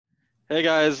Hey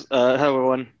guys, hello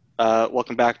everyone.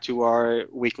 Welcome back to our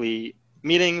weekly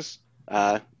meetings.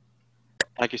 Like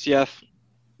UCF,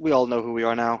 we all know who we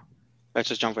are now. Let's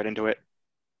just jump right into it.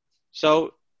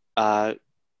 So, uh,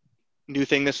 new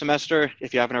thing this semester,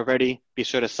 if you haven't already, be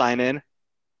sure to sign in.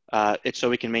 It's so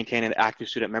we can maintain an active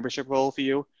student membership role for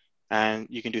you, and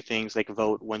you can do things like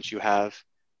vote once you have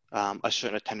a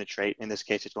certain attendance rate. In this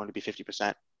case, it's going to be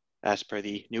 50% as per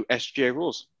the new SGA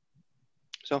rules.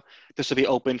 So this will be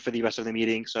open for the rest of the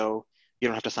meeting, so you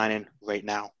don't have to sign in right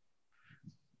now.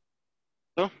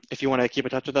 So if you want to keep in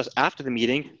touch with us after the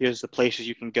meeting, here's the places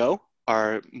you can go.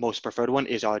 Our most preferred one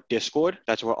is our Discord.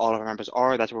 That's where all of our members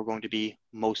are. That's where we're going to be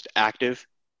most active.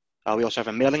 We also have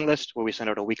a mailing list where we send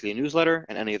out a weekly newsletter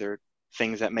and any other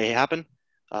things that may happen.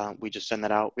 We just send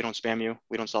that out. We don't spam you.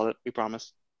 We don't sell it. We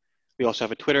promise. We also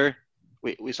have a Twitter.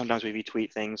 We sometimes we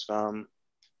retweet things from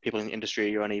people in the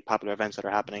industry or any popular events that are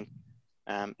happening,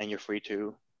 and you're free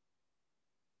to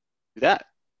do that.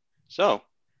 So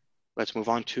let's move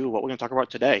on to what we're going to talk about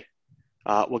today.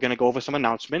 We're going to go over some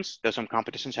announcements. There's some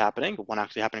competitions happening, one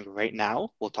actually happening right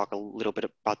now. We'll talk a little bit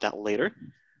about that later.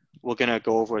 We're going to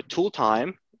go over tool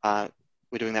time.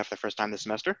 We're doing that for the first time this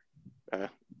semester.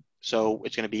 So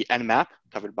it's going to be Nmap,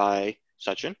 covered by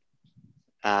Sachin.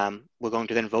 We're going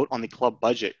to then vote on the club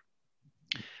budget.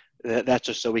 That's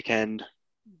just so we can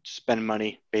spend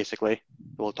money, basically.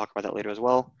 We'll talk about that later as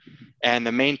well. And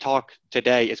the main talk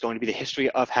today is going to be the history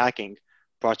of hacking,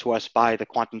 brought to us by the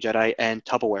Quantum Jedi and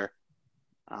Tupperware.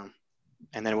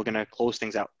 And then we're going to close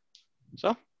things out.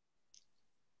 So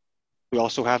we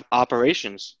also have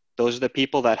operations. Those are the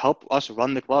people that help us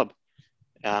run the club.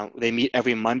 They meet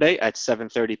every Monday at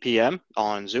 7:30 p.m.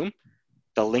 on Zoom.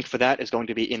 The link for that is going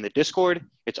to be in the Discord.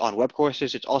 It's on web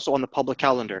courses. It's also on the public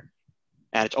calendar.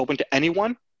 And it's open to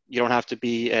anyone. You don't have to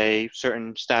be a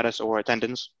certain status or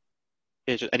attendance.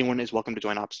 It's just, anyone is welcome to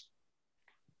join ops.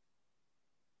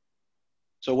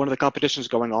 So one of the competitions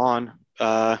going on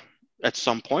at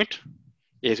some point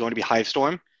is going to be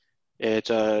Hivestorm. It's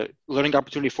a learning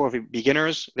opportunity for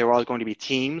beginners. There are going to be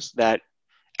teams that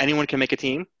anyone can make a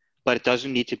team, but it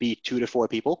doesn't need to be 2 to 4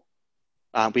 people.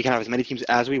 We can have as many teams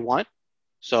as we want.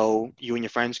 So you and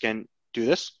your friends can do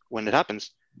this when it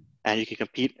happens. And you can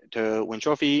compete to win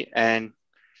trophy. And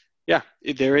yeah,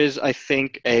 there is, I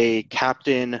think, there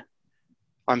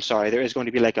is going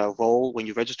to be like a role when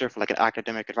you register for like an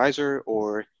academic advisor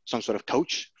or some sort of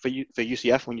coach for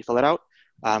UCF when you fill it out.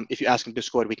 If you ask in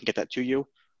Discord, we can get that to you.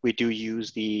 We do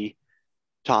use the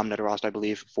Tom Neterost, I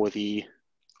believe, for the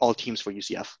all teams for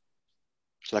UCF.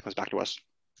 So that comes back to us.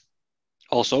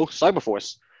 Also,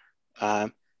 Cyberforce.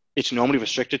 It's normally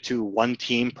restricted to 1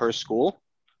 team per school,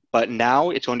 but now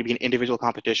it's going to be an individual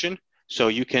competition. So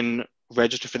you can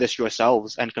register for this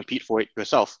yourselves and compete for it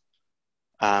yourself.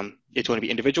 It's going to be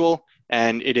individual,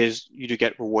 and you do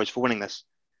get rewards for winning this.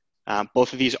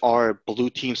 Both of these are blue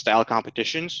team style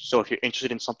competitions. So if you're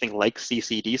interested in something like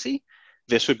CCDC,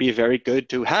 this would be very good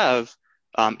to have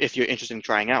if you're interested in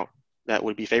trying out. That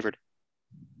would be favored.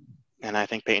 And I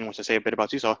think Peyton wants to say a bit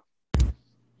about Seesaw.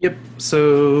 Yep.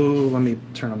 So let me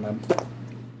turn on my.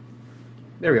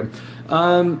 There we go.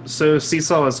 So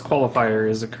Seesaw's qualifier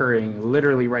is occurring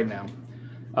literally right now.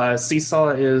 Seesaw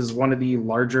is one of the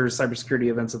larger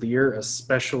cybersecurity events of the year,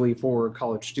 especially for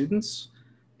college students.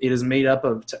 It is made up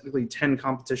of technically 10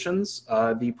 competitions,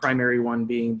 the primary one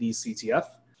being the CTF.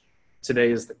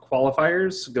 Today is the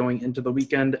qualifiers going into the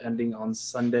weekend, ending on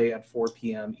Sunday at 4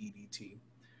 p.m. EDT.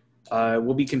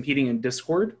 We'll be competing in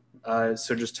Discord,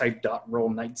 so just type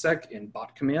 .roll_nightsec in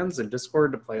bot commands in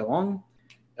Discord to play along.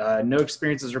 No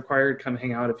experience is required. Come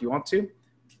hang out if you want to.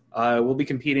 We'll be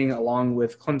competing along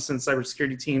with Clemson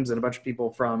cybersecurity teams and a bunch of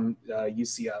people from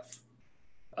UCF.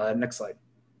 Next slide.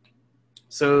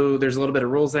 So there's a little bit of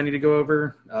rules I need to go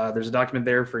over. There's a document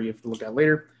there for you to look at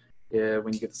later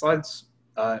when you get the slides.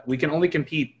 You can only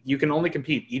compete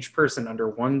each person under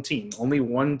 1 team. Only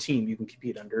 1 team you can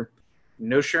compete under.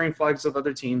 No sharing flags with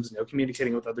other teams. No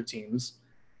communicating with other teams.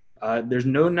 There's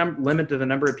no limit to the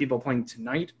number of people playing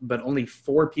tonight, but only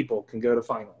 4 people can go to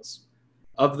finals.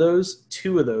 Of those,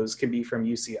 2 of those can be from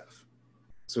UCF.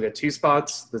 So we got 2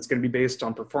 spots that's going to be based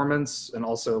on performance and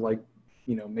also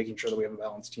making sure that we have a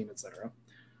balanced team, etc.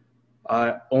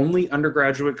 Only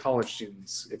undergraduate college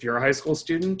students. If you're a high school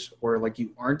student or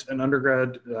you aren't an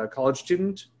undergrad college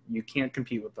student, you can't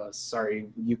compete with us. Sorry,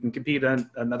 you can compete in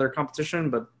another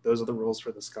competition, but those are the rules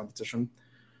for this competition.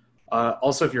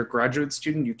 Also, if you're a graduate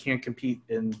student, you can't compete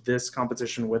in this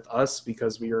competition with us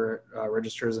because we are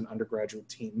registered as an undergraduate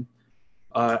team.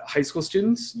 High school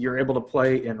students, you're able to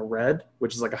play in red,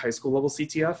 which is like a high school level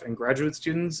CTF, and graduate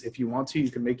students, if you want to,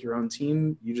 you can make your own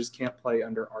team. You just can't play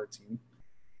under our team.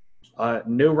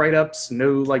 No write-ups,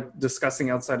 no like discussing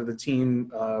outside of the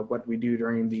team what we do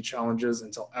during the challenges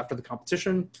until after the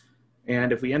competition.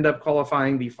 And if we end up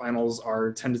qualifying, the finals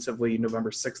are tentatively November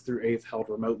 6th through 8th, held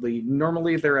remotely.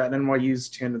 Normally they're at NYU's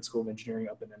Tandon School of Engineering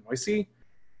up in NYC,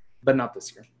 but not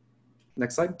this year.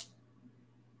 Next slide.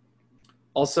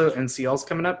 Also, NCL's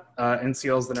coming up.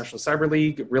 NCL is the National Cyber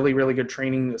League. Really, really good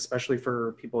training, especially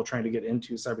for people trying to get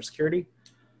into cybersecurity.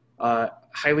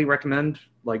 Highly recommend.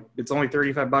 Like, it's only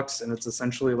 $35, and it's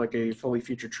essentially like a fully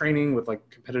featured training with like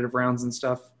competitive rounds and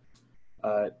stuff.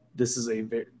 This is a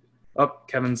very...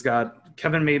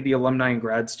 Kevin made the alumni and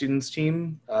grad students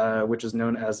team, which is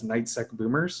known as NightSec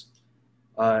Boomers.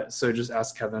 So just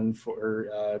ask Kevin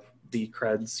for the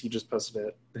creds. He just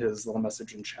posted his little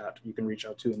message in chat. You can reach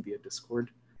out to him via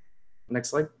Discord. Next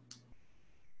slide.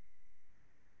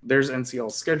 There's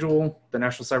NCL's schedule, the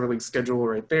National Cyber League schedule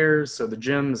right there. So the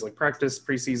gym is like practice,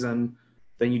 preseason.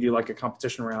 Then you do like a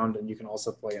competition round, and you can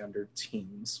also play under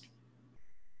teams.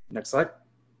 Next slide.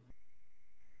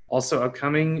 Also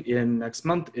upcoming in next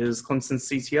month is Clemson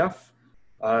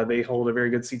CTF. They hold a very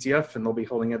good CTF, and they'll be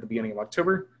holding it at the beginning of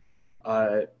October.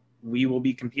 We will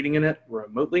be competing in it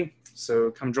remotely, so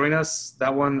come join us.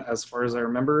 That one, as far as I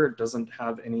remember, doesn't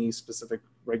have any specific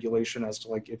regulation as to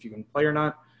like if you can play or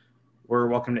not. We're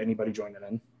welcome to anybody joining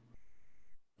in.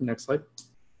 Next slide.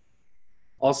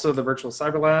 Also, the Virtual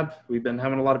Cyber Lab. We've been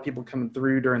having a lot of people coming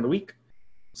through during the week.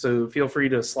 So feel free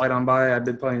to slide on by. I've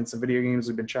been playing some video games.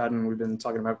 We've been chatting. We've been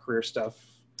talking about career stuff.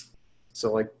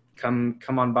 So like, come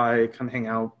on by, come hang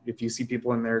out. If you see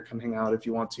people in there, come hang out. If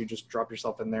you want to, just drop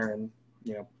yourself in there, and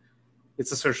you know,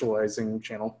 it's a socializing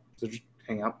channel. So just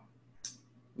hang out.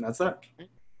 And that's that.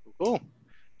 Cool.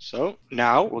 So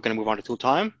now we're going to move on to tool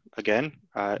time again.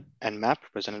 Nmap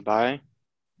presented by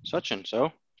Sachin.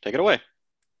 So take it away.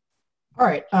 All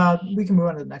right, we can move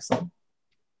on to the next slide.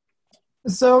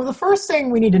 So the first thing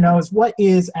we need to know is what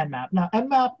is Nmap. Now,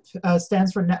 Nmap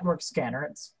stands for Network Scanner.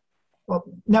 It's, well,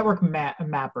 Network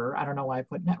Mapper. I don't know why I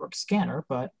put Network Scanner,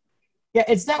 but yeah,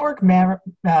 it's Network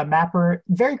Mapper.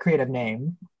 Very creative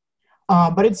name.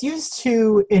 But it's used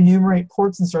to enumerate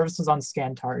ports and services on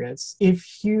scanned targets.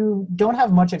 If you don't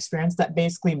have much experience, that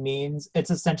basically means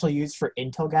it's essentially used for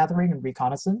intel gathering and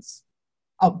reconnaissance.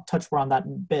 I'll touch more on that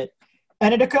in a bit.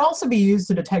 And it can also be used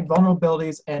to detect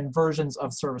vulnerabilities and versions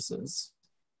of services.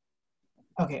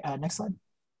 Okay, next slide.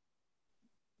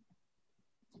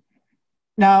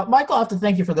 Now, Michael, I have to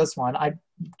thank you for this one. I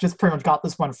just pretty much got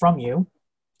this one from you.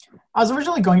 I was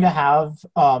originally going to have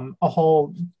a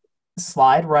whole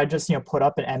slide where I just put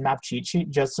up an Nmap cheat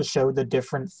sheet just to show the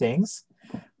different things.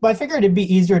 But I figured it'd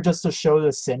be easier just to show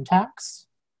the syntax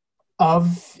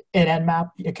of an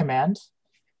Nmap command.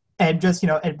 And just,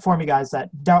 inform you guys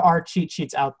that there are cheat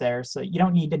sheets out there, so you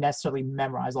don't need to necessarily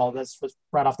memorize all this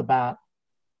right off the bat.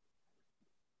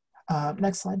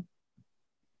 Next slide.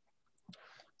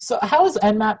 So how is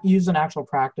Nmap used in actual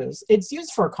practice? It's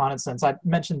used for reconnaissance. I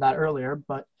mentioned that earlier,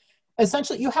 but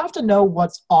essentially you have to know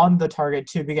what's on the target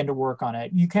to begin to work on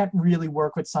it. You can't really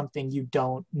work with something you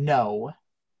don't know.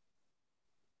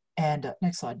 And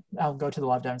next slide. I'll go to the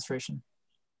live demonstration.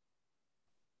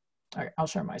 All right, I'll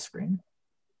share my screen.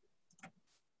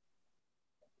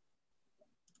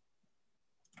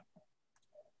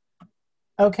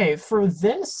 Okay, for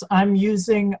this, I'm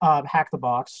using Hack the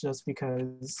Box just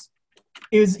because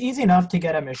it was easy enough to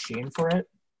get a machine for it.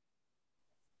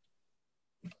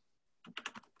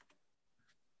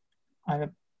 I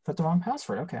put the wrong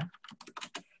password, okay. I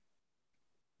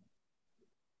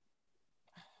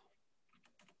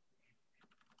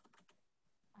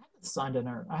had this signed in,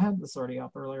 or I had this already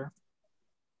up earlier.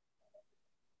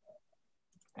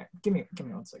 Right, give me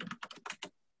 1 second.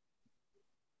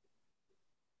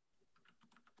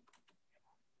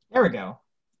 There we go.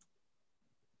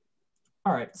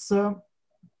 All right, so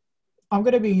I'm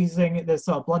going to be using this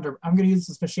Blunder. I'm going to use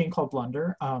this machine called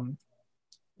Blunder.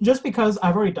 Just because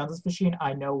I've already done this machine,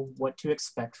 I know what to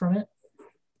expect from it.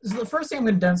 So the first thing I'm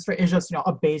going to demonstrate is just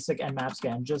a basic Nmap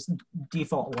scan, just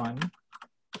default one.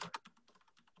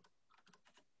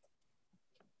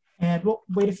 And we'll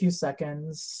wait a few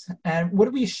seconds. And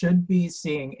what we should be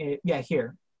seeing,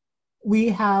 here. We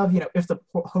have, if the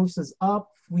host is up,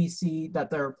 we see that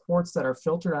there are ports that are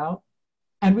filtered out.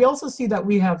 And we also see that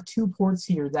we have 2 ports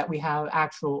here that we have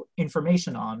actual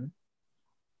information on.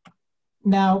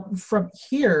 Now, from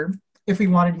here, if we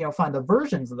wanted to find the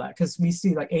versions of that, because we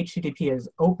see like HTTP is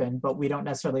open, but we don't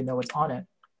necessarily know what's on it,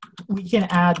 we can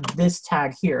add this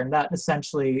tag here, and that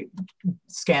essentially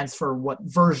scans for what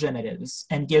version it is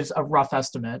and gives a rough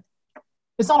estimate.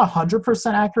 It's not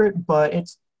 100% accurate, but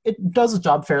it does its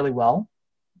job fairly well.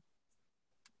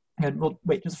 And we'll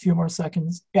wait just a few more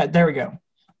seconds. Yeah, there we go.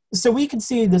 So we can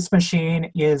see this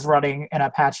machine is running an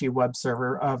Apache web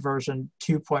server version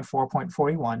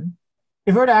 2.4.41.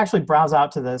 If we were to actually browse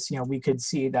out to this, we could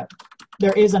see that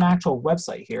there is an actual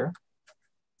website here.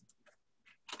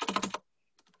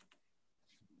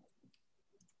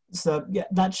 So yeah,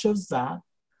 that shows that.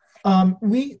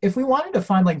 If we wanted to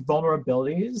find like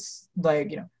vulnerabilities,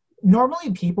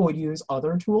 normally people would use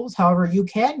other tools. However, you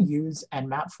can use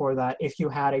Nmap for that if you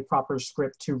had a proper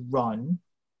script to run.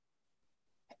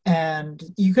 And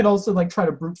you could also try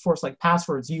to brute force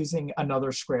passwords using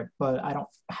another script, but I don't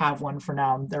have one for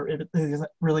now. There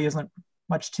really isn't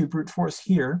much to brute force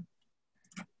here.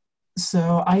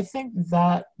 So I think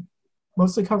that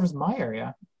mostly covers my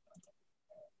area.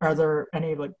 Are there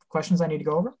any questions I need to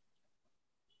go over?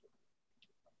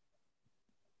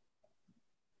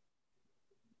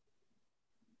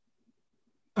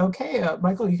 Okay,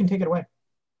 Michael, you can take it away.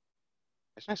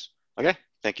 That's nice. Okay,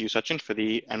 thank you, Sachin, for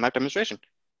the Nmap demonstration.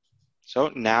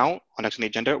 So now, next on the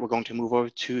agenda, we're going to move over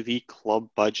to the club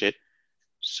budget.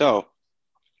 So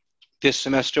this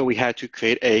semester, we had to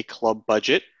create a club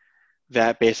budget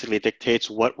that basically dictates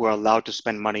what we're allowed to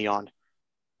spend money on.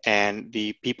 And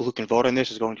the people who can vote on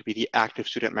this is going to be the active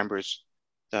student members.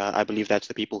 I believe that's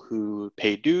the people who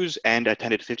paid dues and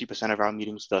attended 50% of our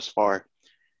meetings thus far.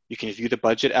 You can view the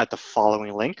budget at the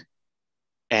following link.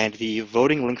 And the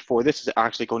voting link for this is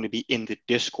actually going to be in the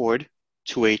Discord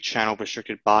to a channel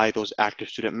restricted by those active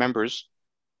student members.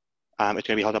 It's going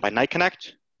to be held up by Night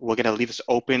Connect. We're going to leave this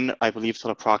open, I believe,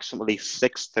 till approximately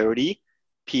 6:30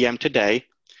 p.m. today.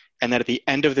 And then at the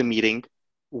end of the meeting,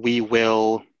 we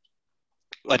will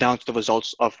announce the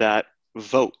results of that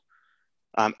vote.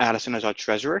 Addison, as our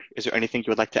treasurer, is there anything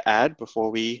you would like to add before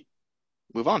we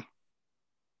move on?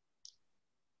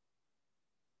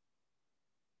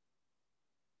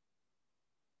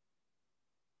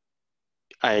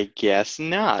 I guess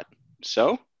not.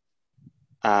 So?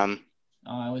 Oh,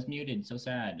 I was muted. So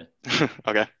sad.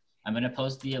 Okay. I'm going to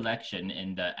post the election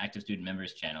in the active student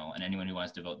members channel, and anyone who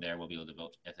wants to vote there will be able to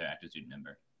vote if they're active student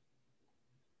member.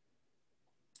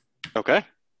 Okay.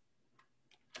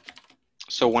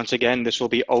 So once again, this will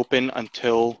be open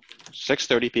until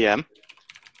 6:30 p.m.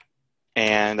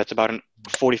 And that's about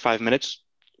 45 minutes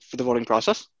for the voting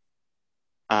process.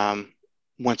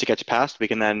 Once it gets passed, we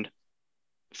can then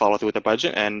follow through with the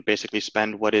budget and basically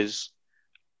spend what is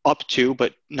up to,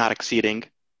 but not exceeding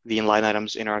the line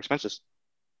items in our expenses.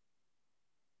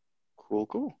 Cool,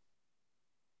 cool.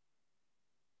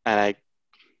 And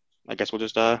I guess we'll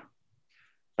just,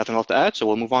 nothing else to add. So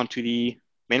we'll move on to the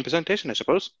main presentation, I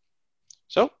suppose.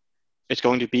 So it's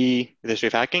going to be the History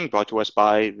of Hacking brought to us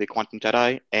by the Quantum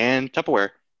Jedi and Tupperware.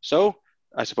 So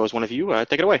I suppose one of you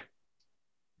take it away.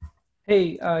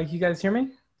 Hey, you guys hear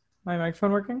me? My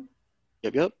microphone working?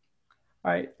 Yep.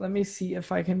 All right, let me see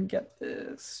if I can get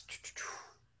this.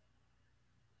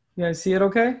 You guys see it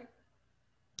okay?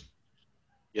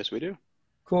 Yes, we do.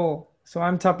 Cool. So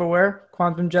I'm Tupperware,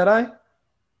 Quantum Jedi.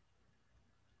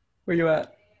 Where you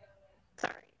at?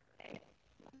 Sorry.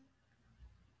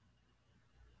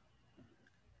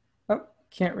 Oh,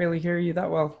 can't really hear you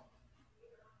that well.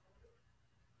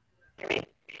 Hear me?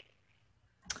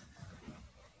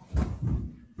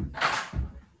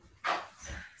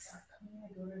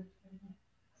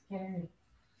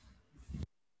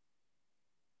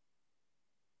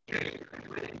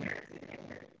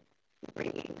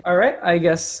 All right, I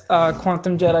guess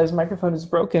Quantum Jedi's microphone is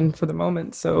broken for the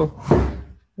moment, so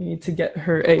we need to get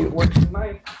her a working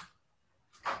mic.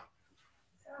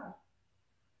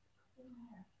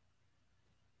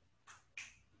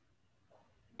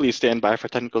 Please stand by for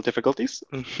technical difficulties.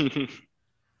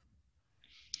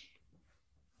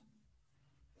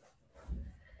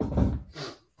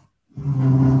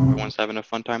 Everyone's having a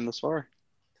fun time thus far.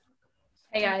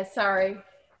 Hey guys, sorry.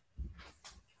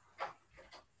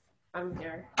 I'm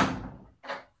here.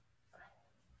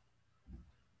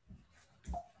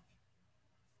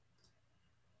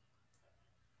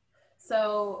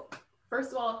 So,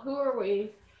 first of all, who are we?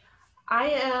 I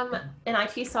am an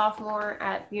IT sophomore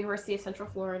at the University of Central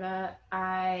Florida.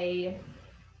 I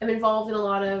am involved in a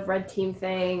lot of red team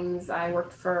things. I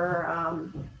worked for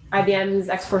IBM's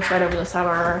X-Force Red over the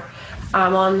summer.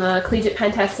 I'm on the collegiate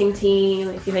pen testing team.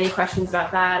 If you have any questions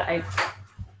about that,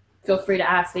 feel free to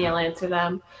ask me. I'll answer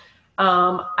them.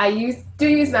 I do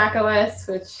use macOS,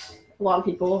 which a lot of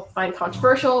people find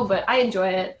controversial, but I enjoy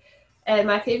it. And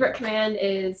my favorite command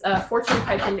is fortune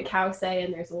typed into cowsay,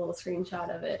 and there's a little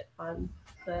screenshot of it on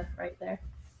the right there.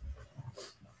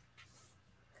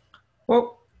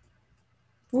 Well,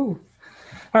 ooh.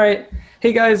 All right.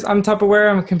 Hey guys, I'm Tupperware.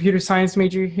 I'm a computer science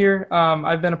major here.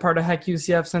 I've been a part of Hack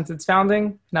UCF since its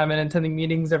founding, and I've been attending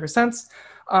meetings ever since.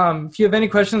 If you have any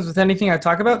questions with anything I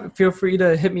talk about, feel free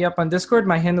to hit me up on Discord.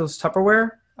 My handle is Tupperware.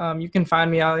 You can find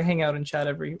me. I'll hang out and chat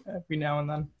every now and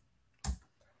then.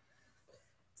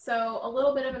 So a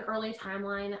little bit of an early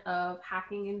timeline of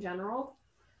hacking in general.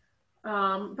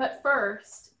 But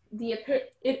first, the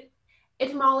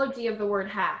etymology of the word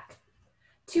hack.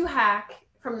 To hack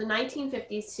from the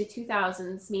 1950s to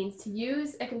 2000s means to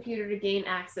use a computer to gain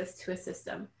access to a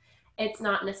system. It's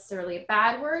not necessarily a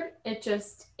bad word, it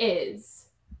just is.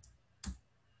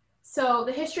 So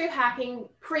the history of hacking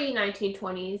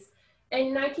pre-1920s,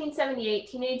 in 1978,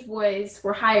 teenage boys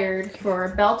were hired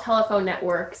for Bell Telephone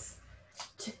Networks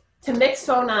to mix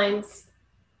phone lines,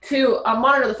 to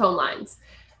monitor the phone lines.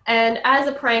 And as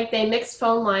a prank, they mixed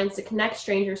phone lines to connect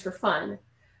strangers for fun.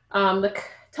 The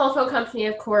telephone company,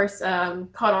 of course,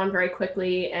 caught on very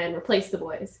quickly and replaced the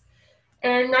boys.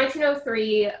 In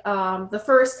 1903,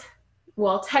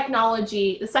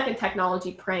 the second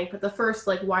technology prank, but the first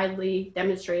widely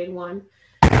demonstrated one,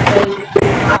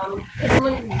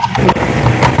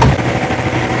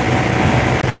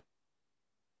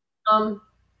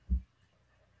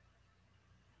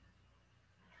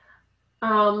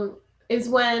 is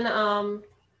when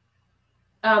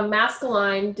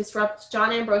Maskelyne disrupts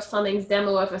John Ambrose Fleming's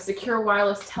demo of a secure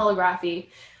wireless telegraphy.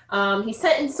 He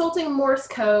sent insulting Morse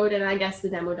code, and I guess the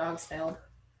demo dogs failed.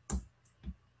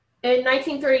 In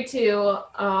 1932,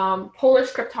 Polish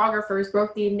cryptographers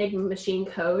broke the Enigma machine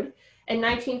code. In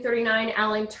 1939,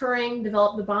 Alan Turing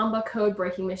developed the Bomba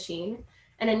code-breaking machine.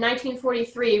 And in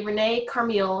 1943, René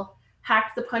Carmille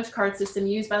hacked the punch card system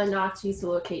used by the Nazis to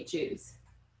locate Jews.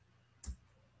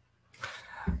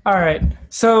 All right.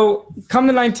 So come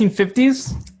the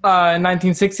 1950s and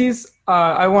 1960s,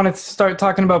 I wanted to start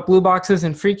talking about blue boxes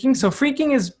and phreaking. So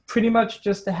phreaking is pretty much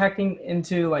just the hacking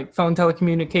into phone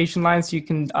telecommunication lines so you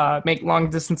can make long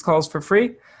distance calls for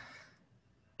free.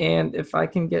 And if I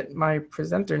can get my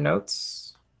presenter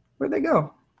notes, where'd they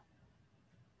go?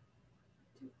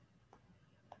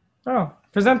 Oh,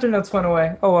 presenter notes went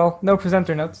away. Oh, well, no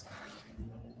presenter notes.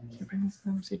 See if I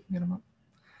can get them up.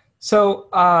 So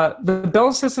the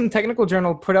Bell System Technical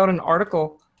Journal put out an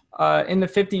article in the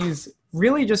 50s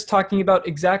really just talking about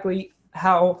exactly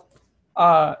how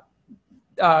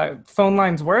phone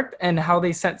lines worked and how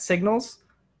they sent signals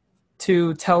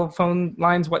to tell phone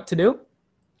lines what to do.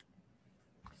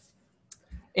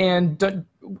 And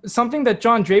something that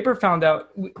John Draper found out,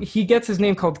 he gets his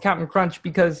name called Captain Crunch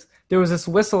because there was this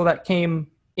whistle that came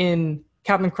in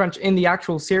Captain Crunch in the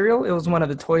actual cereal. It was one of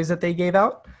the toys that they gave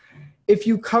out. If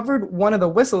you covered one of the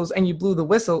whistles and you blew the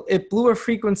whistle, it blew a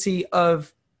frequency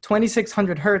of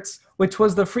 2600 hertz, which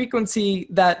was the frequency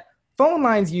that phone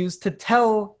lines use to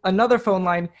tell another phone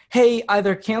line, hey,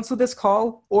 either cancel this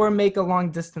call or make a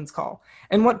long distance call.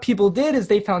 And what people did is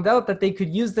they found out that they could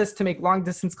use this to make long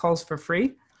distance calls for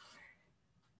free.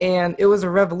 And it was a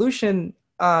revolution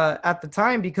at the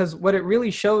time because what it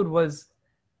really showed was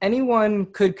anyone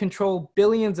could control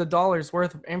billions of dollars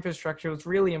worth of infrastructure. It was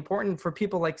really important for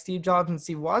people like Steve Jobs and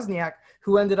Steve Wozniak,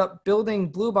 who ended up building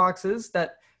blue boxes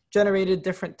that generated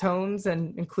different tones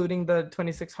and including the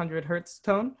 2600 hertz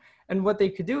tone. And what they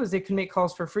could do is they could make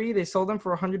calls for free. They sold them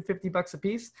for $150 a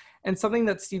piece. And something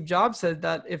that Steve Jobs said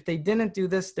that if they didn't do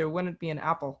this, there wouldn't be an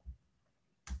Apple.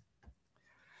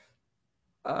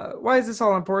 Why is this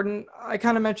all important? I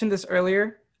kind of mentioned this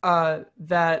earlier,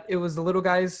 that it was the little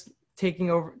guys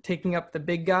taking up the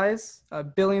big guys,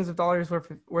 billions of dollars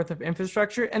worth of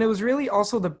infrastructure. And it was really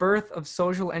also the birth of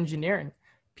social engineering.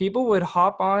 People would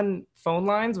hop on phone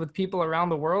lines with people around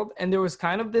the world. And there was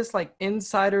kind of this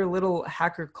insider little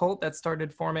hacker cult that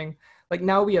started forming.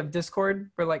 Now we have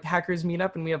Discord where hackers meet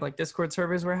up, and we have Discord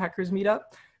servers where hackers meet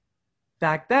up.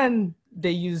 Back then they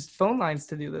used phone lines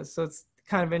to do this. So it's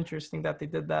kind of interesting that they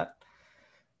did that.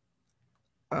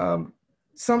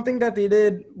 Something that they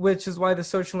did, which is why the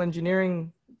social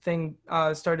engineering thing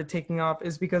started taking off,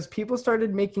 is because people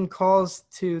started making calls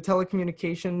to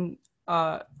telecommunication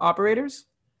operators,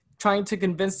 trying to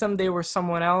convince them they were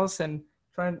someone else and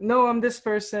trying, no, I'm this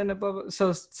person, blah, blah.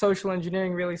 So social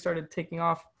engineering really started taking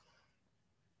off.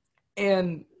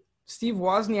 And Steve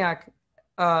Wozniak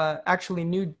actually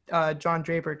knew John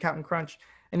Draper, Captain Crunch,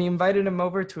 and he invited him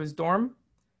over to his dorm.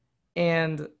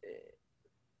 And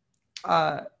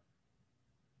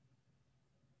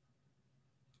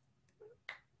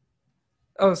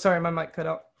oh, sorry, my mic cut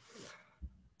out.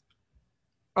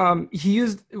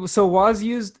 Woz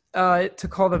used it to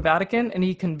call the Vatican, and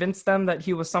he convinced them that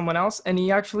he was someone else. And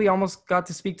he actually almost got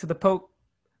to speak to the Pope,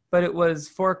 but it was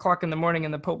 4 o'clock in the morning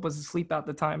and the Pope was asleep at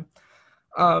the time.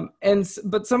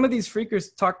 But some of these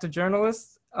freakers talked to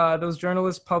journalists. Those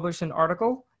journalists published an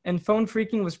article, and phone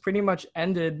freaking was pretty much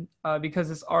ended because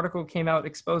this article came out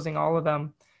exposing all of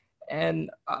them. And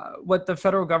what the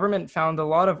federal government found, a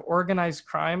lot of organized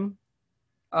crime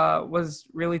was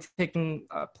really taking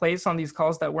place on these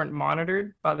calls that weren't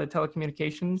monitored by the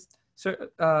telecommunications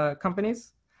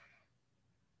companies.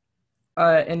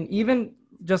 And even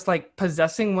just like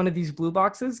possessing one of these blue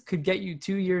boxes could get you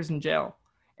 2 years in jail.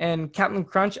 And Captain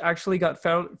Crunch actually got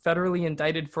federally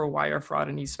indicted for wire fraud,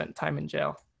 and he spent time in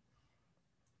jail.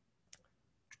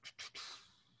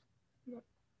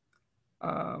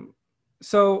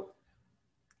 So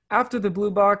after the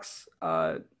blue box,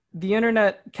 the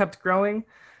internet kept growing.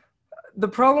 The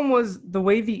problem was the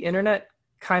way the internet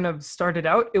kind of started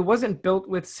out. It wasn't built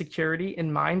with security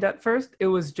in mind at first. It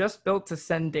was just built to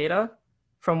send data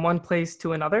from one place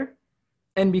to another.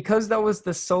 And because that was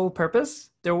the sole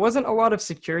purpose, there wasn't a lot of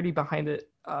security behind it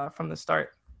from the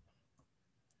start.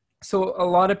 So a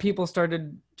lot of people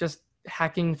started just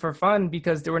hacking for fun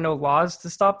because there were no laws to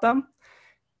stop them,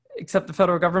 except the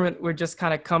federal government would just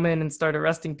kind of come in and start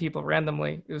arresting people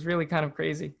randomly. It was really kind of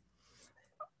crazy.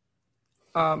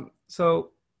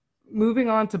 So moving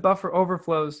on to buffer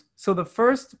overflows. So the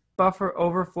first buffer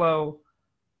overflow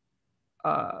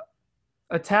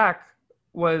attack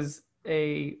was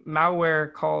a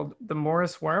malware called the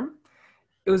Morris Worm.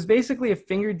 It was basically a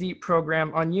finger-deep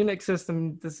program on Unix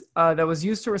systems that was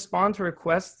used to respond to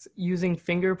requests using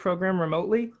finger program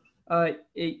remotely.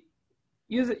 If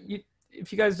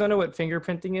you guys don't know what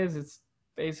fingerprinting is, it's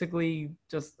basically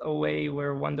just a way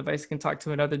where one device can talk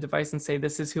to another device and say,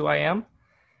 "This is who I am."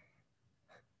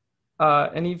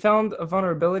 And he found a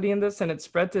vulnerability in this, and it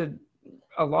spread to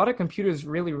a lot of computers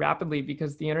really rapidly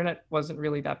because the internet wasn't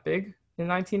really that big in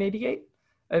 1988.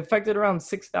 It affected around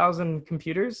 6,000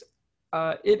 computers.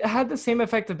 It had the same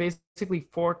effect of basically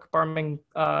fork bombing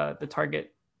the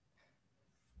target.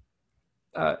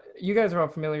 You guys are all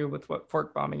familiar with what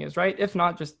fork bombing is, right? If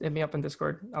not, just hit me up in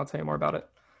Discord. I'll tell you more about it.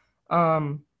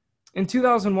 In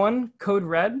 2001, Code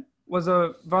Red was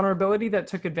a vulnerability that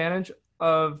took advantage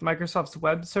of Microsoft's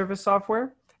web service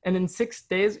software. And in 6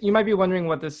 days, you might be wondering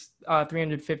what this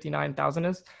 359,000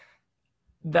 is.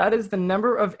 That is the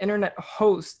number of internet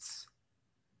hosts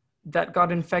that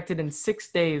got infected in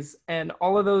 6 days. And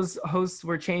all of those hosts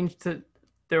were changed to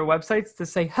their websites to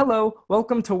say, "Hello,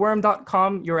 welcome to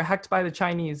worm.com. You're hacked by the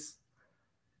Chinese."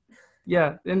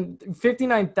 Yeah, and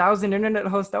 59,000 internet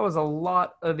hosts, that was a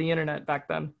lot of the internet back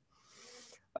then.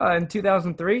 In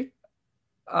 2003,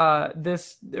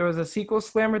 there was a SQL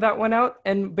slammer that went out,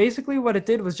 and basically what it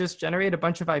did was just generate a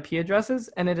bunch of IP addresses,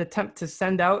 and it attempt to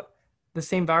send out the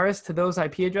same virus to those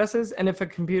IP addresses. And if a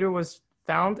computer was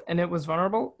found and it was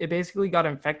vulnerable, it basically got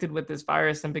infected with this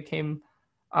virus and became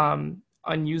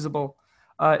unusable.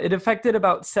 It affected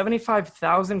about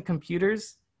 75,000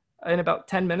 computers in about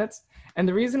 10 minutes. And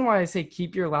the reason why I say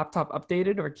keep your laptop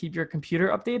updated or keep your computer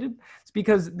updated is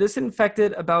because this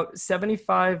infected about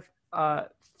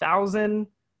 75,000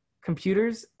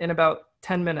 computers in about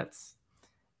 10 minutes.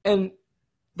 And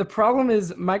the problem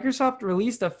is Microsoft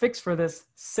released a fix for this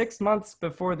 6 months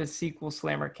before the SQL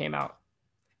Slammer came out.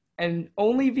 And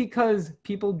only because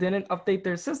people didn't update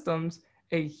their systems,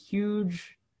 a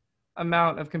huge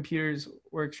amount of computers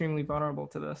were extremely vulnerable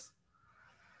to this.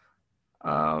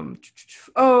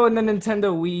 Oh, and the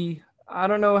Nintendo Wii. I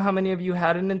don't know how many of you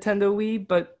had a Nintendo Wii,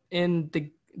 but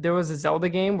there was a Zelda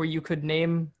game where you could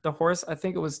name the horse. I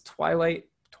think it was Twilight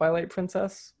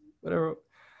Princess, whatever.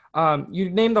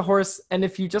 You name the horse, and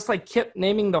if you just like kept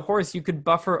naming the horse, you could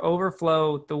buffer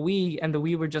overflow the Wii, and the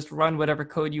Wii would just run whatever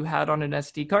code you had on an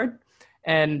SD card.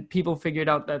 And people figured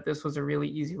out that this was a really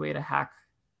easy way to hack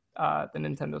the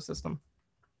Nintendo system.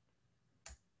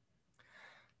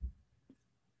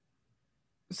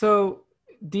 So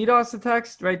DDoS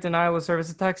attacks, right? Denial of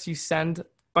service attacks. You send a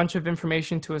bunch of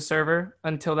information to a server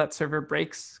until that server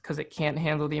breaks because it can't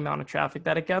handle the amount of traffic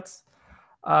that it gets.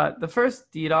 The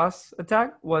first DDoS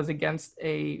attack was against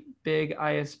a big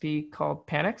ISP called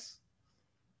Panix.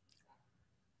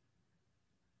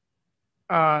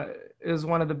 It was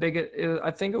one of the biggest,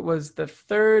 I think it was the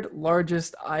third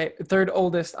oldest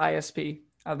ISP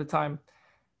at the time.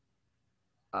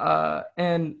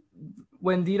 And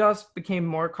when DDoS became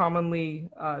more commonly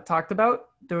talked about,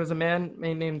 there was a man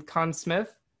named Con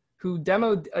Smith who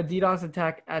demoed a DDoS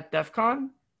attack at DEF CON,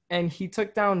 and he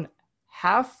took down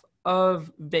half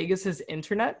of Vegas's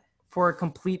internet for a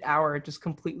complete hour. It just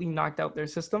completely knocked out their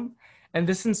system. And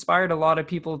this inspired a lot of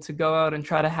people to go out and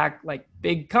try to hack like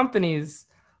big companies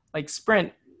like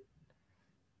Sprint.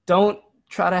 Don't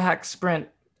try to hack Sprint.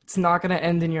 It's not going to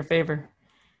end in your favor.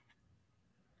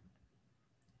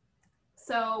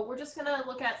 So we're just gonna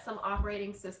look at some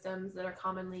operating systems that are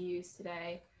commonly used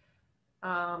today.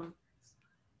 So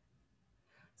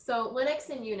Linux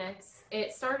and Unix,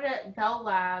 it started at Bell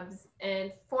Labs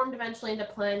and formed eventually into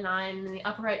Plan 9. In the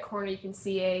upper right corner, you can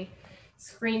see a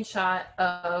screenshot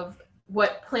of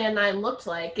what Plan 9 looked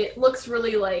like. It looks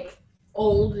really like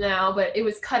old now, but it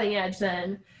was cutting edge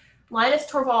then. Linus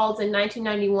Torvalds in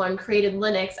 1991 created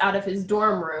Linux out of his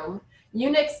dorm room.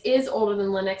 Unix is older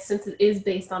than Linux since it is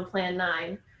based on Plan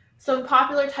 9. Some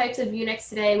popular types of Unix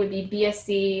today would be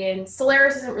BSD, and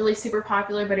Solaris isn't really super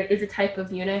popular, but it is a type of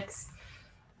Unix.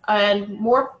 And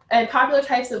popular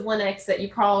types of Linux that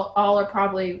you all are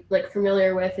probably like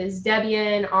familiar with is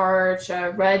Debian, Arch,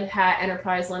 Red Hat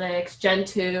Enterprise Linux,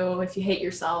 Gentoo, if you hate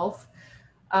yourself.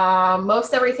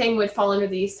 Most everything would fall under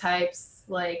these types,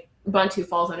 like Ubuntu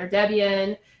falls under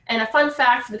Debian. And a fun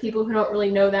fact for the people who don't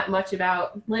really know that much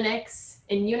about Linux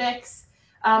and Unix,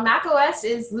 Mac OS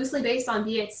is loosely based on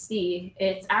BSD.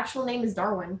 Its actual name is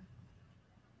Darwin.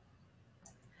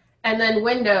 And then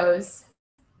Windows.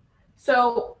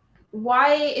 So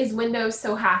why is Windows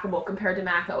so hackable compared to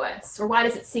Mac OS? Or why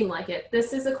does it seem like it?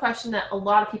 This is a question that a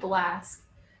lot of people ask.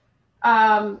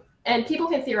 And people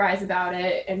can theorize about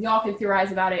it, and y'all can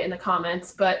theorize about it in the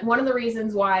comments. But one of the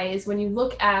reasons why is when you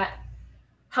look at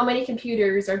how many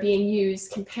computers are being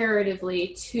used comparatively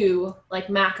to like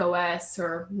Mac OS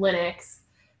or Linux,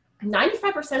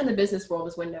 95% of the business world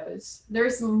is Windows.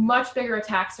 There's a much bigger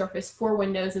attack surface for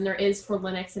Windows than there is for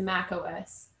Linux and Mac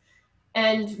OS.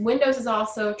 And Windows is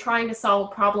also trying to solve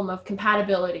a problem of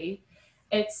compatibility.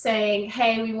 It's saying,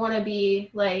 hey, we want to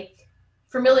be like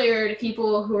familiar to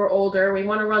people who are older. We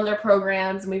want to run their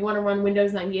programs, and we want to run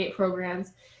Windows 98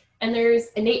 programs. And there's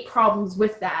innate problems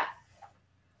with that.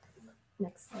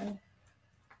 Next slide.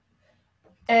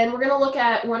 And we're going to look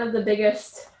at one of the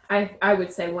biggest, I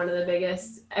would say one of the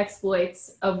biggest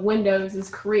exploits of Windows'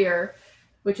 career,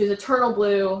 which is Eternal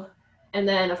Blue, and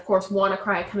then, of course,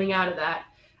 WannaCry coming out of that.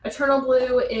 Eternal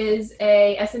Blue is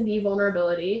a SMB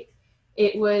vulnerability.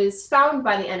 It was found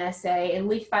by the NSA and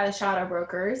leaked by the shadow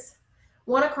brokers.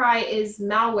 WannaCry is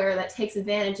malware that takes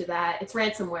advantage of that. It's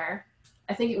ransomware.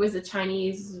 I think it was the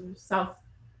Chinese,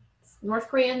 North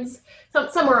Koreans,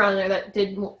 somewhere around there that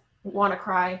did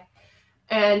WannaCry.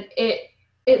 And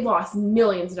it lost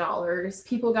millions of dollars.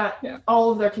 People got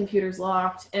all of their computers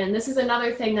locked. And this is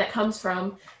another thing that comes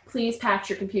from, please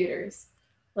patch your computers.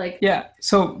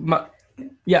 So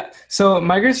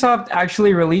Microsoft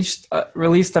actually released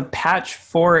a patch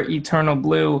for Eternal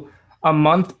Blue a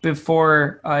month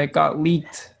before it got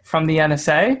leaked from the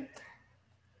NSA.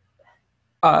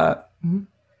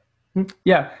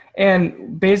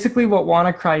 And basically what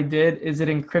WannaCry did is it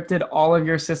encrypted all of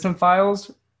your system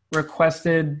files,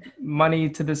 requested money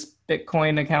to this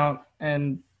Bitcoin account,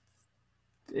 and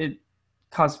it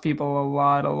cost people a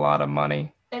lot of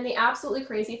money. And the absolutely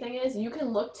crazy thing is you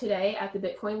can look today at the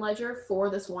Bitcoin ledger for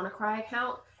this WannaCry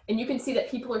account, and you can see that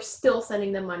people are still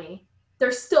sending them money.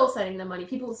 They're still sending them money.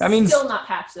 People still not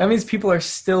patched this. That means people are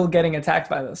still getting attacked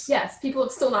by this. Yes, people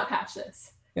have still not patched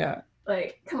this. Yeah.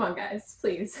 Like, come on, guys,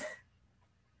 please.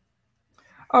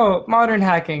 Oh, modern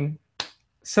hacking.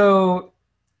 So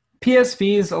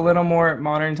PSP is a little more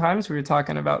modern times. We were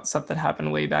talking about stuff that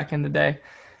happened way back in the day.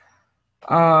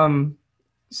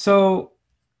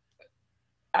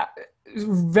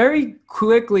 Very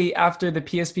quickly after the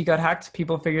PSP got hacked,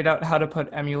 people figured out how to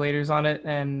put emulators on it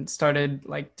and started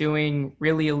like doing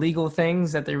really illegal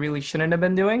things that they really shouldn't have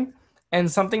been doing.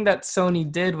 And something that Sony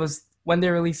did was when they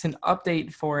released an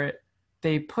update for it,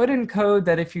 they put in code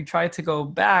that if you tried to go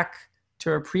back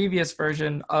to a previous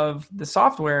version of the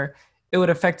software, it would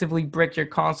effectively brick your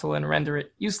console and render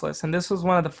it useless. And this was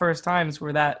one of the first times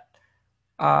where that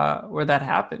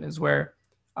happened, is where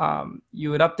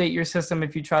you would update your system.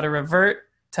 If you try to revert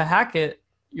to hack it,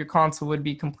 your console would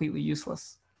be completely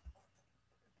useless.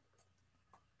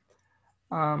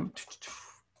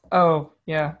 Oh,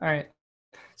 yeah. All right.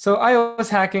 So iOS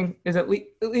hacking, is it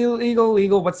illegal?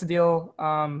 Legal? What's the deal?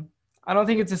 I don't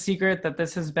think it's a secret that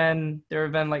there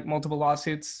have been like multiple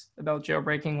lawsuits about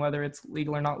jailbreaking, whether it's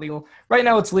legal or not legal. Right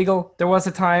now it's legal. There was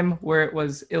a time where it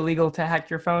was illegal to hack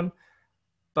your phone,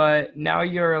 but now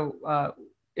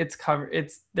it's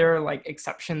covered. There are like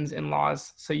exceptions in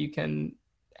laws, so you can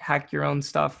hack your own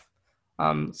stuff.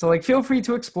 So like feel free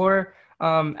to explore.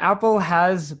 Apple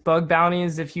has bug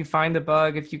bounties if you find a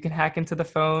bug, if you can hack into the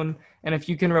phone, and if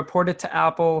you can report it to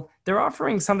Apple. They're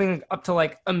offering something up to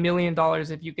like $1 million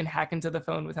if you can hack into the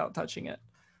phone without touching it.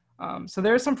 So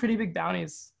there are some pretty big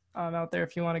bounties out there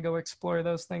if you want to go explore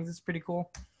those things. It's pretty cool.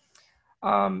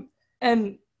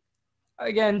 And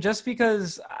again, just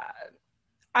because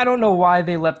I don't know why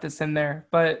they left this in there,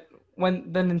 but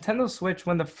when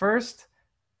the first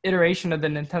iteration of the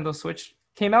Nintendo Switch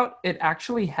came out, it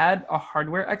actually had a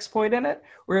hardware exploit in it,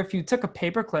 where if you took a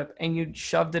paperclip and you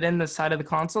shoved it in the side of the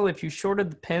console, if you shorted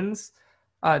the pins,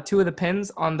 two of the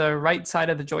pins on the right side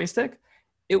of the joystick,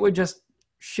 it would just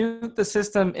shoot the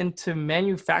system into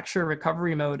manufacturer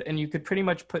recovery mode, and you could pretty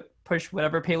much push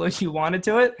whatever payload you wanted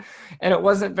to it. And it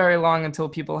wasn't very long until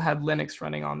people had Linux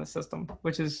running on the system,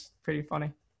 which is pretty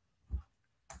funny.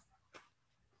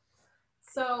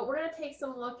 So we're going to take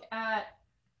some look at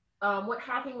what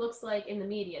hacking looks like in the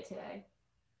media today.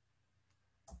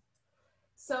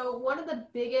 So one of the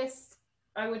biggest,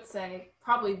 I would say,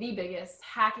 probably the biggest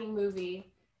hacking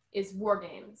movie is War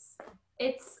Games.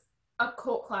 It's a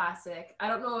cult classic. I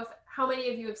don't know how many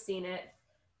of you have seen it.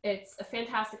 It's a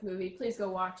fantastic movie. Please go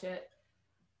watch it.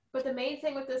 But the main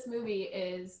thing with this movie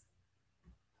is,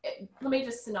 let me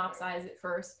just synopsize it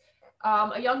first.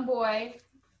 A young boy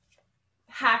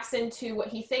hacks into what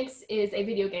he thinks is a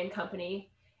video game company.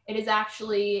 It is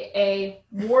actually a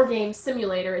war game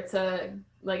simulator. It's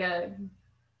like a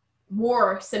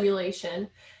war simulation.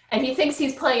 And he thinks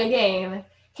he's playing a game.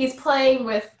 He's playing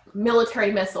with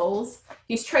military missiles.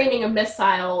 He's training a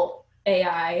missile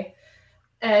AI.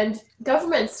 And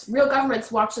real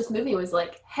governments watched this movie and was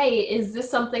like, hey, is this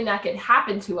something that could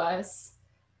happen to us?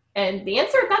 And the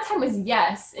answer at that time was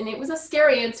yes. And it was a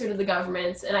scary answer to the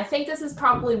governments. And I think this is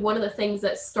probably one of the things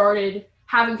that started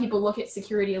having people look at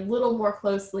security a little more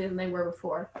closely than they were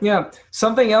before. Yeah.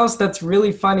 Something else that's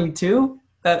really funny too,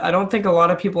 that I don't think a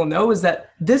lot of people know, is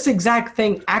that this exact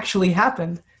thing actually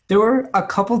happened. There were a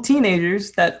couple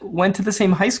teenagers that went to the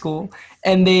same high school,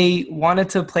 and they wanted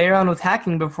to play around with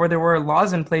hacking before there were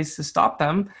laws in place to stop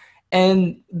them.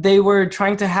 And they were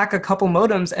trying to hack a couple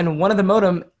modems, and one of the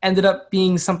modem ended up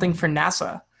being something for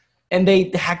NASA. And they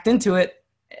hacked into it,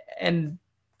 and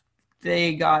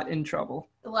they got in trouble.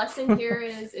 The lesson here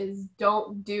is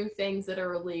don't do things that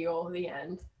are illegal. The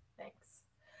end. Thanks.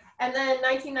 And then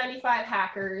 1995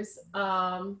 Hackers.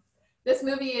 This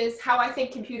movie is how I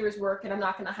think computers work, and I'm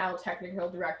not going to hail technical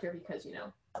director because,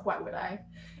 why would I?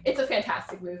 It's a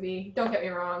fantastic movie. Don't get me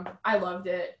wrong. I loved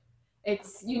it.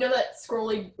 It's, that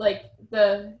scrolly, like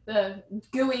the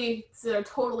GUI that are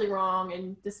totally wrong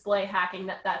and display hacking,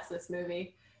 that's this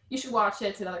movie. You should watch it.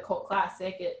 It's another cult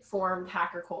classic. It formed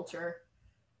hacker culture.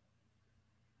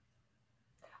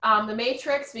 The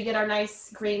Matrix, we get our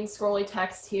nice green scrolly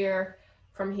text here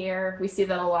from here. We see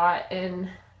that a lot in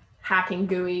hacking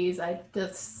GUIs.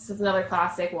 This is another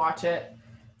classic. Watch it.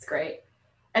 It's great.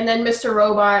 And then Mr.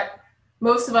 Robot.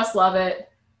 Most of us love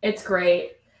it. It's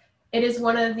great. It is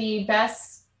one of the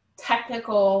best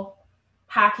technical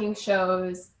hacking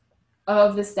shows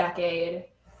of this decade,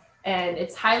 and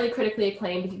it's highly critically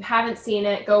acclaimed. If you haven't seen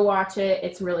it, go watch it.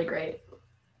 It's really great.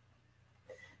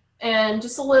 And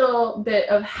just a little bit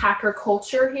of hacker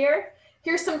culture here.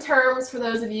 Here's some terms for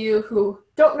those of you who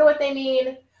don't know what they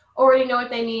mean, already know what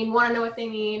they mean, want to know what they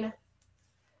mean.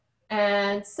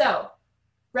 And so,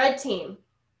 Red Team.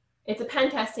 It's a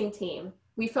pen testing team.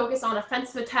 We focus on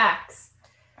offensive attacks.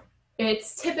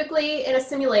 It's typically in a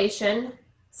simulation.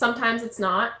 Sometimes it's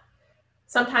not.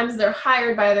 Sometimes they're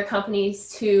hired by other companies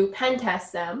to pen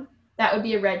test them. That would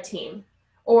be a red team.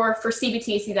 Or for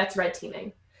CBTC, that's red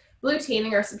teaming. Blue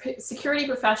teaming are security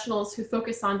professionals who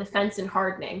focus on defense and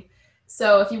hardening.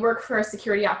 So if you work for a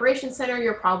security operations center,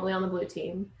 you're probably on the blue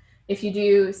team. If you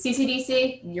do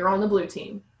CCDC, you're on the blue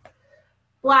team.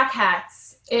 Black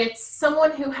hats. It's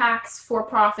someone who hacks for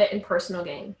profit and personal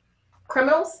gain.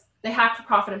 Criminals, they hack for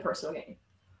profit and personal gain.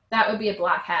 That would be a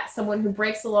black hat, someone who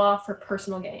breaks the law for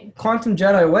personal gain. Quantum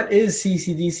Jedi, what is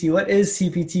CCDC? What is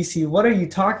CPTC? What are you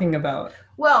talking about?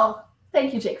 Well,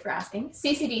 thank you, Jake, for asking.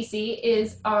 CCDC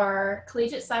is our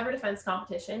Collegiate Cyber Defense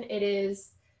Competition. It is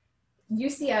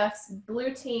UCF's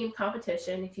blue team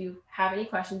competition. If you have any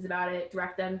questions about it,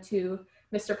 direct them to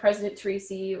Mr. President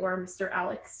Teresi or Mr.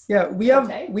 Alex. Yeah, we have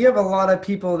a lot of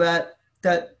people that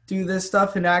do this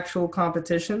stuff in actual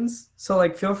competitions. So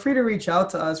feel free to reach out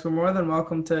to us. We're more than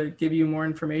welcome to give you more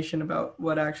information about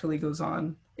what actually goes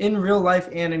on in real life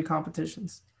and in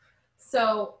competitions.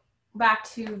 So back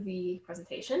to the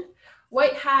presentation.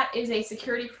 White hat is a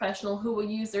security professional who will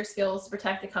use their skills to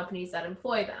protect the companies that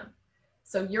employ them.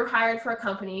 So you're hired for a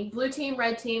company, blue team,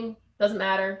 red team, doesn't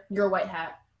matter, you're a white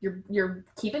hat. You're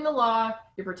keeping the law,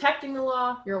 you're protecting the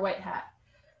law, you're a white hat.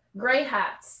 Gray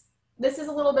hats. This is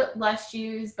a little bit less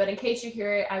used, but in case you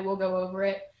hear it, I will go over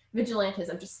it.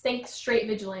 Vigilantism, just think straight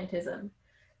vigilantism.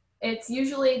 It's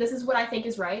usually, this is what I think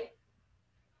is right.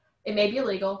 It may be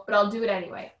illegal, but I'll do it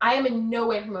anyway. I am in no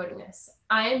way promoting this.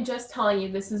 I am just telling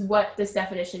you this is what this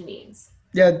definition means.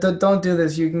 Yeah, don't do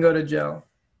this. You can go to jail.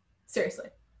 Seriously.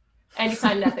 And you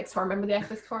sign an ethics form. Remember the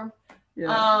ethics form?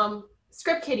 Yeah.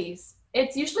 Script kiddies.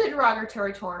 It's usually a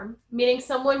derogatory term, meaning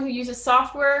someone who uses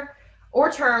software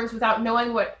or terms without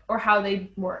knowing what or how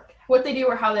they work, what they do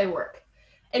or how they work.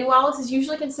 And while this is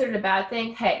usually considered a bad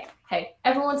thing, hey,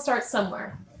 everyone starts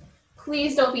somewhere.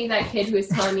 Please don't be that kid who is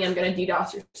telling me I'm going to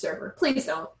DDoS your server. Please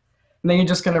don't. And then you're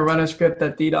just going to run a script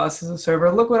that DDoSes a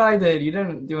server. Look what I did. You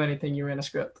didn't do anything. You ran a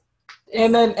script.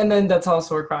 And then that's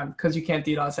also a crime because you can't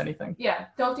DDoS anything. Yeah,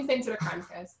 don't do things that are crimes,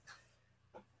 guys.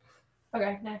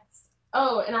 Okay, next.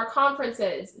 Oh, and our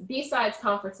conferences, B-Sides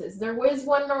conferences. There is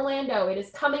one in Orlando. It is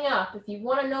coming up. If you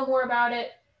want to know more about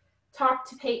it, talk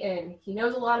to Peyton. He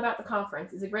knows a lot about the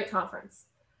conference. It's a great conference.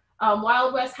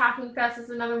 Wild West Hacking Fest is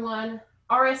another one.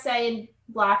 RSA and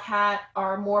Black Hat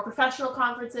are more professional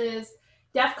conferences.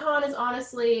 DEF CON is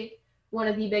honestly one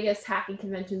of the biggest hacking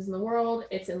conventions in the world.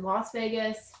 It's in Las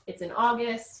Vegas. It's in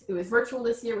August. It was virtual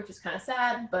this year, which is kind of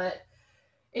sad, but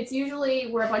it's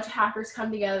usually where a bunch of hackers come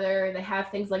together. They have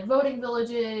things like voting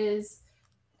villages,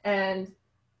 and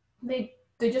they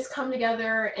just come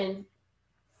together and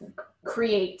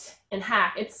create and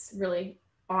hack. It's really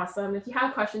awesome. If you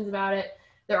have questions about it,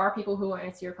 there are people who will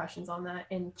answer your questions on that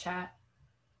in chat.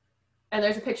 And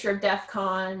there's a picture of DEF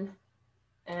CON,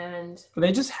 and Are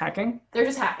they just hacking? they're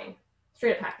just hacking.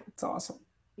 Straight up hacking. It's awesome.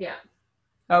 Yeah.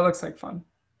 That looks like fun.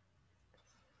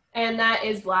 And that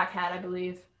is Black Hat, I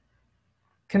believe.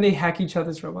 Can they hack each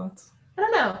other's robots? I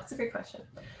don't know. It's a great question.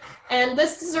 And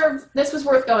this was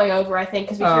worth going over, I think,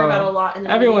 because we hear about it a lot in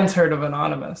the Everyone's media. heard of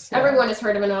Anonymous. Yeah. Everyone has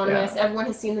heard of Anonymous. Yeah. Everyone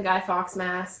has seen the Guy Fawkes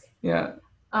mask. Yeah.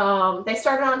 They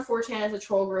started on 4chan as a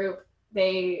troll group.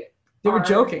 They were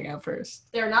joking at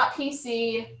first. They're not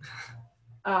PC.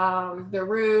 They're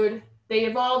rude. They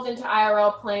evolved into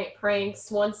IRL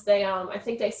pranks once they, I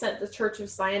think they sent the Church of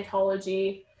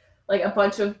Scientology, like a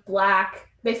bunch of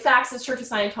they faxed the Church of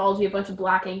Scientology a bunch of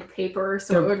black ink paper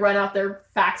so it would run out their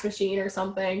fax machine or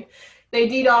something. They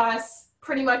DDoS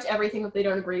pretty much everything that they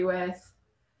don't agree with.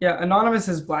 Yeah, Anonymous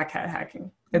is Black Hat hacking.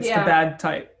 It's the bad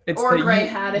type. It's or the gray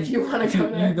hat if you want to go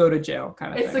there. You go to jail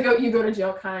kind of it's thing. You go to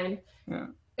jail kind. Yeah.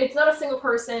 It's not a single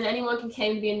person. Anyone can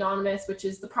claim to be anonymous, which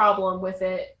is the problem with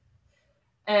it.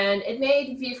 And it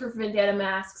made V for Vendetta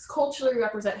masks culturally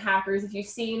represent hackers. If you've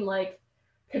seen like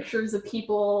pictures of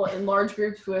people in large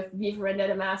groups with V for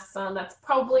Vendetta masks on, that's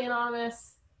probably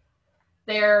anonymous.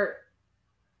 They're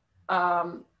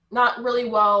not really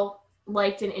well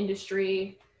liked in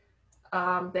industry.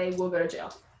 They will go to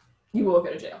jail. You will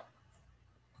go to jail.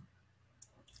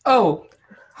 Oh,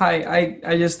 hi.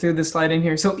 I just threw this slide in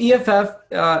here. So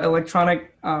EFF,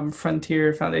 Electronic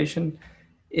Frontier Foundation,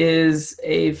 is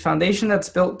a foundation that's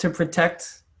built to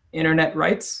protect internet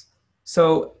rights.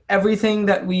 So everything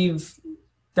that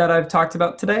I've talked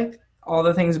about today, all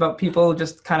the things about people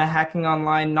just kind of hacking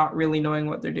online, not really knowing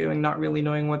what they're doing, not really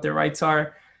knowing what their rights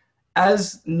are.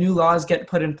 As new laws get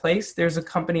put in place, there's a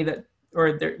nonprofit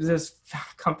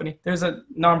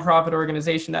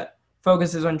organization that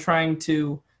focuses on trying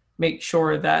to make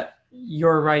sure that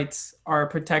your rights are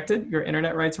protected, your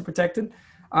internet rights are protected.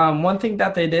 One thing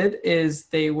that they did is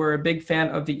they were a big fan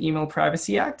of the Email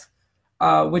Privacy Act,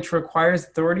 which requires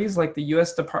authorities like the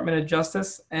U.S. Department of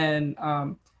Justice and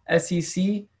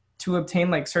SEC to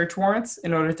obtain like search warrants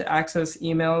in order to access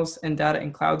emails and data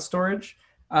in cloud storage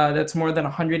that's more than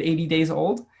 180 days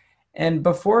old. And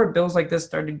before bills like this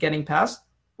started getting passed,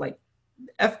 like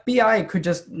FBI could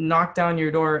just knock down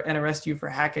your door and arrest you for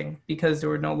hacking because there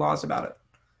were no laws about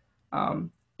it.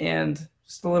 And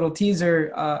just a little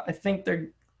teaser, I think they're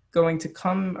going to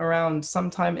come around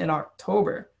sometime in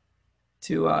October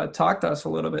to talk to us a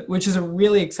little bit, which is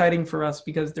really exciting for us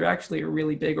because they're actually a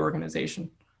really big organization.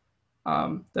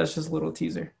 That's just a little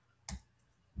teaser.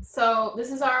 So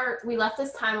we left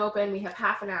this time open. We have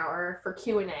half an hour for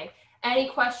Q&A. Any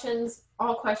questions,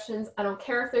 all questions, I don't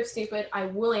care if they're stupid, I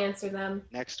will answer them.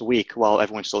 Next week, while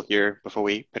everyone's still here before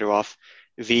we peter off,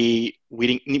 the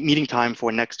meeting time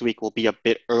for next week will be a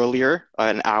bit earlier,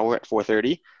 an hour at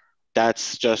 4:30.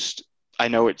 That's just, I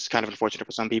know it's kind of unfortunate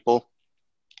for some people,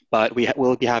 but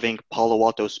we'll be having Palo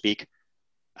Alto speak,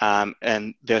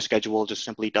 and their schedule just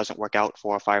simply doesn't work out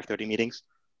for our 5:30 meetings.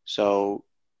 So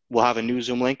we'll have a new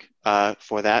Zoom link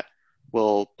for that.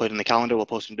 We'll put it in the calendar, we'll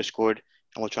post it in Discord,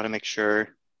 and we'll try to make sure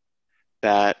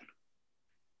that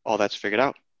all that's figured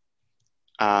out.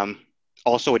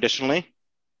 Also, additionally,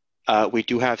 we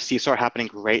do have CSAR happening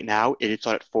right now. It's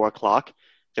at 4 o'clock.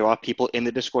 There are people in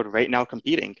the Discord right now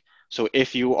competing. So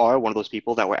if you are one of those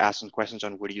people that were asking questions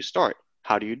on where do you start,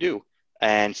 how do you do,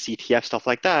 and CTF, stuff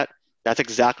like that, that's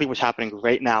exactly what's happening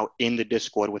right now in the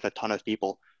Discord with a ton of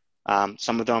people.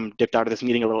 Some of them dipped out of this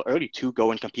meeting a little early to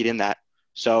go and compete in that.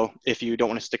 So if you don't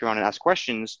want to stick around and ask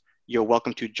questions, you're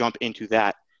welcome to jump into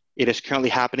that. It is currently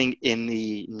happening in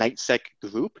the NightSec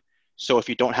group. So if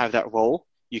you don't have that role,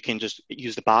 you can just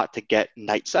use the bot to get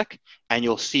NightSec, and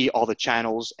you'll see all the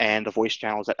channels and the voice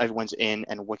channels that everyone's in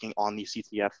and working on these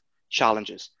CTF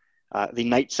challenges. The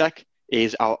NightSec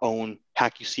is our own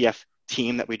HackUCF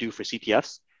team that we do for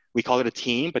CTFs. We call it a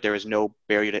team, but there is no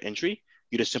barrier to entry.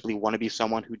 You just simply want to be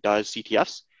someone who does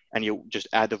CTFs, and you just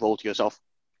add the role to yourself.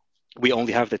 We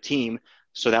only have the team,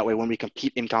 so that way when we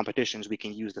compete in competitions, we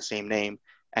can use the same name,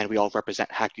 and we all represent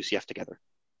HackUCF together.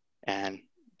 And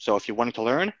so if you're wanting to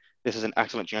learn, this is an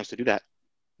excellent chance to do that.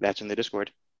 That's in the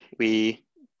Discord. We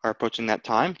are approaching that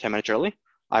time, 10 minutes early.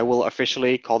 I will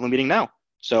officially call the meeting now.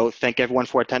 So thank everyone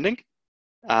for attending,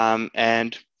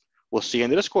 and we'll see you in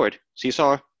the Discord.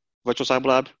 Seesaw, Virtual Cyber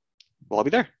Lab, we'll all be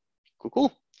there.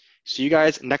 Cool. See you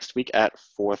guys next week at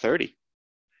 4:30.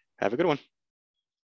 Have a good one.